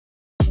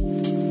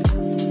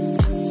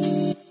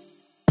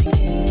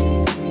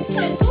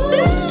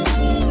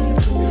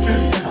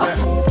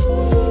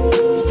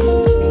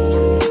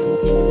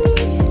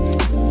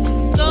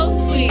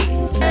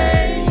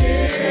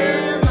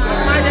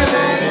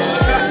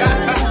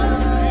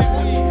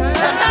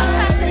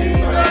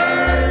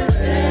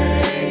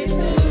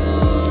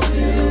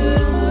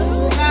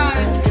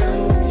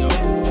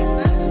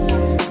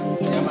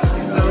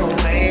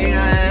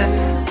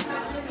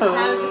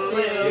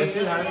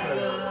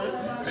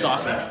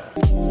saucy.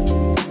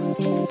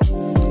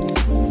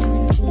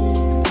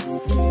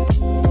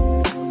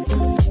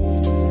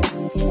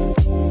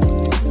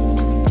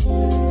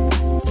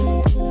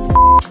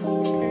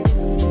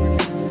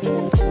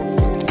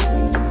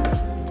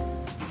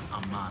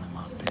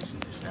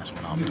 That's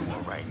what I'm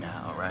doing right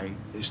now, right?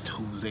 It's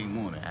Tuesday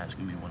morning,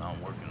 asking me what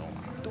I'm working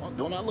on.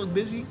 Don't I look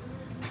busy?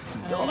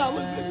 Don't I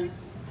look busy?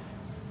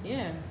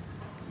 Yeah,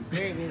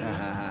 very busy.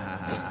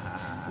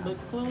 Look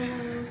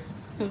close.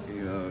 You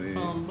know what I mean?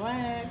 On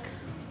black.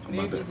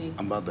 Very busy.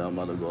 I'm about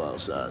to go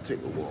outside,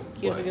 take a walk.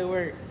 Keep up good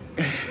work.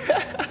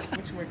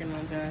 What you working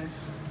on, Josh?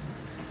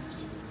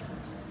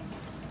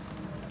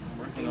 I'm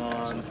working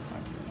on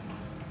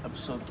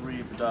episode 3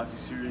 of the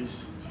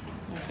docu-series.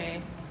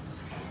 Okay.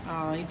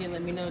 Oh, you didn't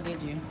let me know,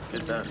 did you?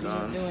 Get that You done.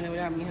 just doing it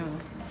without me, huh?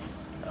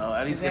 Oh,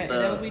 at least get is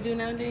that what we do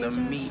nowadays, the Josh?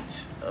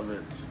 meat of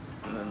it,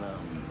 and then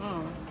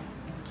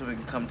so we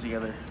can come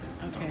together.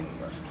 Okay.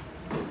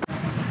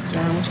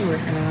 John, what you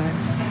working on?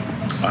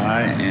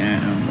 I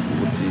am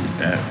looking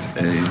at a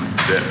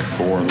deck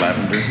for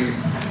Lavender here.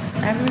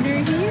 Lavender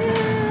here.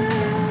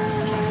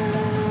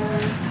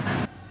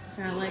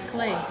 Sound like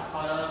Clay.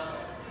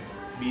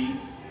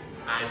 Beats,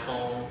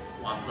 iPhone,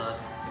 OnePlus,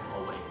 and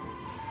Huawei.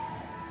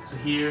 So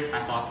here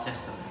I got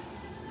testament.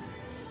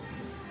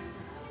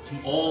 To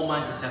all my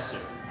successor,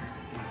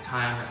 my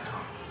time has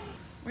come.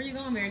 Where you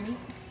going, Brittany?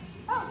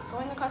 Oh,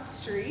 going across the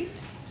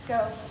street to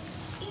go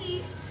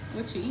eat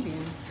What you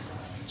eating?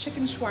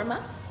 chicken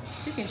shawarma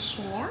Chicken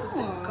shawarma.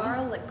 with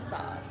garlic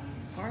sauce.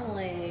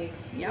 Garlic.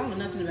 Y'all know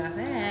nothing about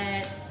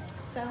that.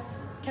 So,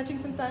 catching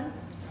some sun.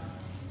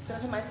 Gonna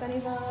put my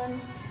sunnies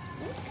on.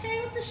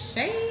 Okay, with the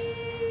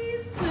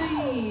shades.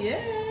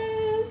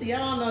 Yes.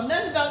 Y'all know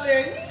nothing about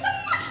Brittany.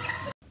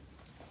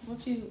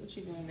 What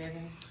you doing,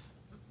 baby?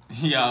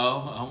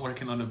 Yo, I'm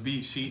working on the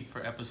beat sheet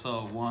for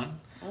episode 1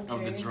 of the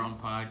Okay. Drum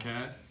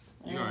Podcast.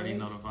 You already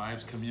know the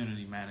vibes,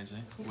 community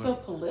managing. You're so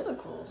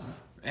political.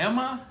 Am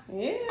I?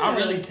 Yeah. I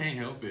really can't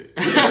help it.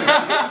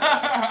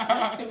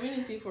 That's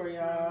community for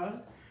y'all.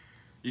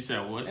 You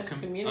said what's That's Oh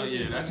community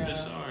yeah, for that's for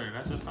y'all. sure.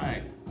 That's a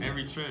fact.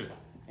 Every trip.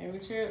 Every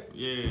trip.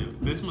 Yeah,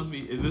 this must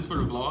be, is this for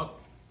the vlog?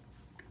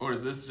 Or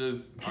is this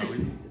just, are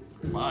we,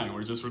 fine,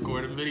 we're just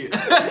recording video.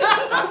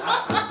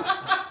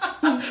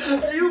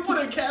 You put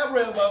a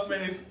camera in my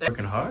face.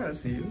 Working hard, I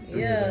see you.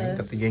 Yeah.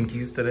 Got the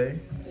Yankees today.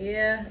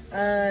 Yeah.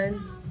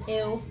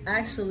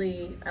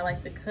 Actually, I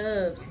like the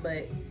Cubs,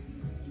 but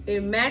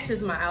it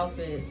matches my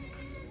outfit.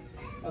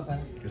 Okay.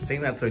 You're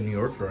saying that to a New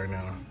Yorker right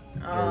now.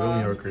 You're a real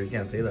New Yorker, you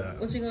can't say that.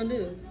 What you gonna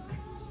do?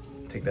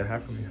 Take that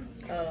hat from you.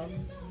 Oh,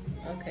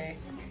 okay.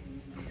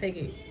 Take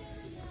it.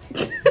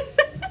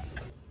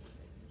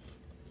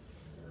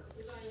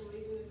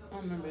 I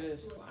remember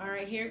this. All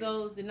right, here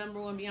goes the #1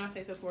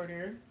 Beyonce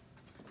supporter.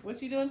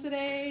 What you doing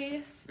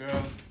today?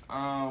 Girl,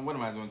 what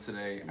am I doing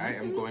today? I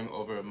am going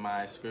over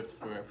my script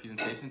for a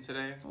presentation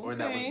today, or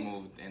that was Okay.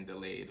 moved and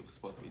delayed. It was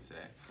supposed to be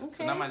today. Okay.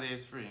 So now my day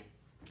is free.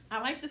 I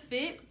like the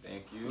fit.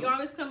 Thank you. You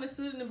always come in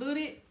suited and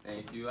booted.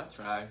 Thank you. I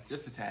try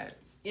just a tad.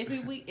 If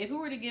we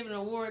were to give an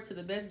award to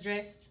the best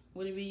dressed,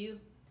 would it be you?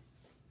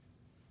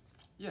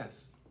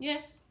 Yes.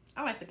 Yes.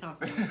 I like the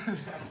compliment.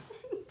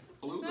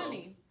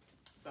 Sunny,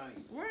 Sunny.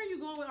 where are you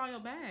going with all your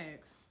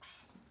bags?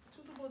 To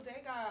the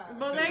bodega.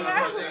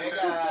 Bodega.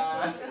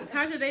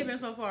 How's your day been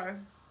so far?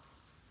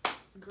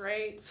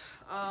 Great.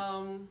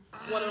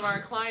 One of our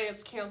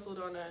clients canceled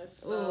on us,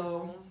 so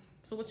Ooh.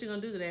 So what you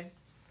gonna do today?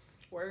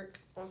 work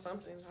on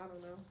something. I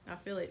don't know. I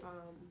feel it.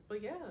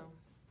 But yeah.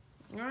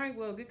 All right,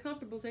 well, get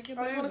comfortable. Take your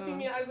Oh, bags you want to see off.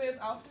 me in Isaiah's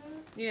outfit?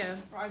 Yeah.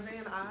 Or Isaiah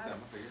and I?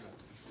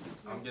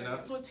 I'm getting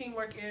up. What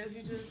teamwork is?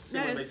 You just.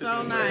 That is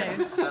so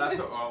nice. Shout out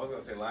to, I was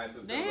going to say Lion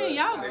Sister. Dang,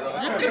 y'all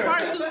jumped the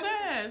part too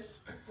fast.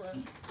 What?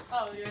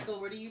 Oh yeah.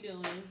 Michael, what are you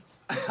doing?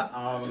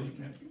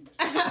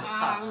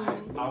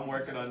 I'm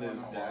working on this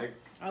deck.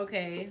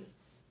 Okay.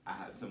 I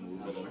had to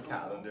move it on the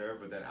calendar,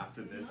 but then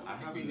after this, I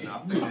have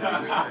nothing.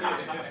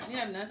 You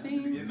have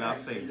nothing?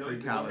 Nothing.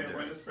 Free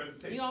calendar.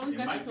 You always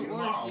got you some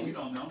orange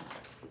juice.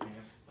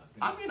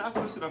 I mean, I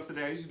switched it up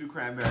today. I usually do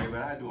cranberry,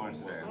 but I do orange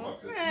today.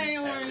 Okay,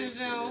 orange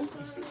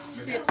juice.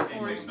 Sips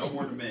orange No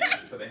more to make,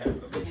 so they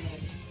have them.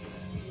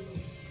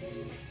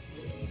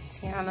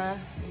 Tiana.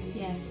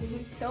 Yes.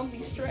 Don't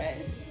be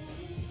stressed.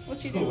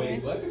 What you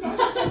doing?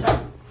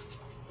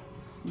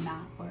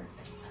 Not work.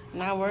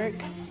 Not work?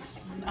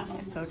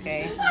 It's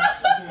okay.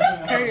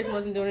 Curtis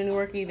wasn't doing any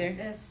work either.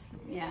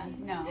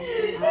 No.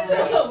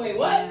 Wait,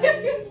 what?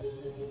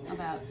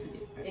 About to do.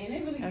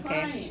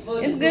 Okay.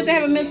 It's good to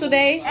have a mental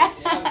day.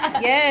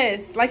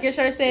 Yes, like your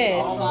shirt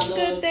says.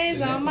 Good days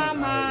on my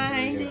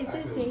mind.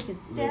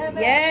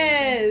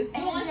 Yes.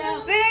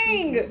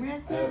 Sing.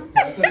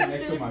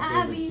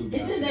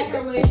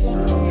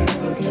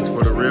 It's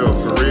for the real,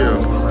 for real.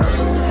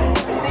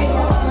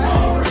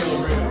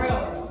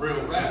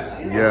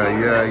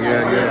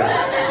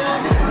 Yeah.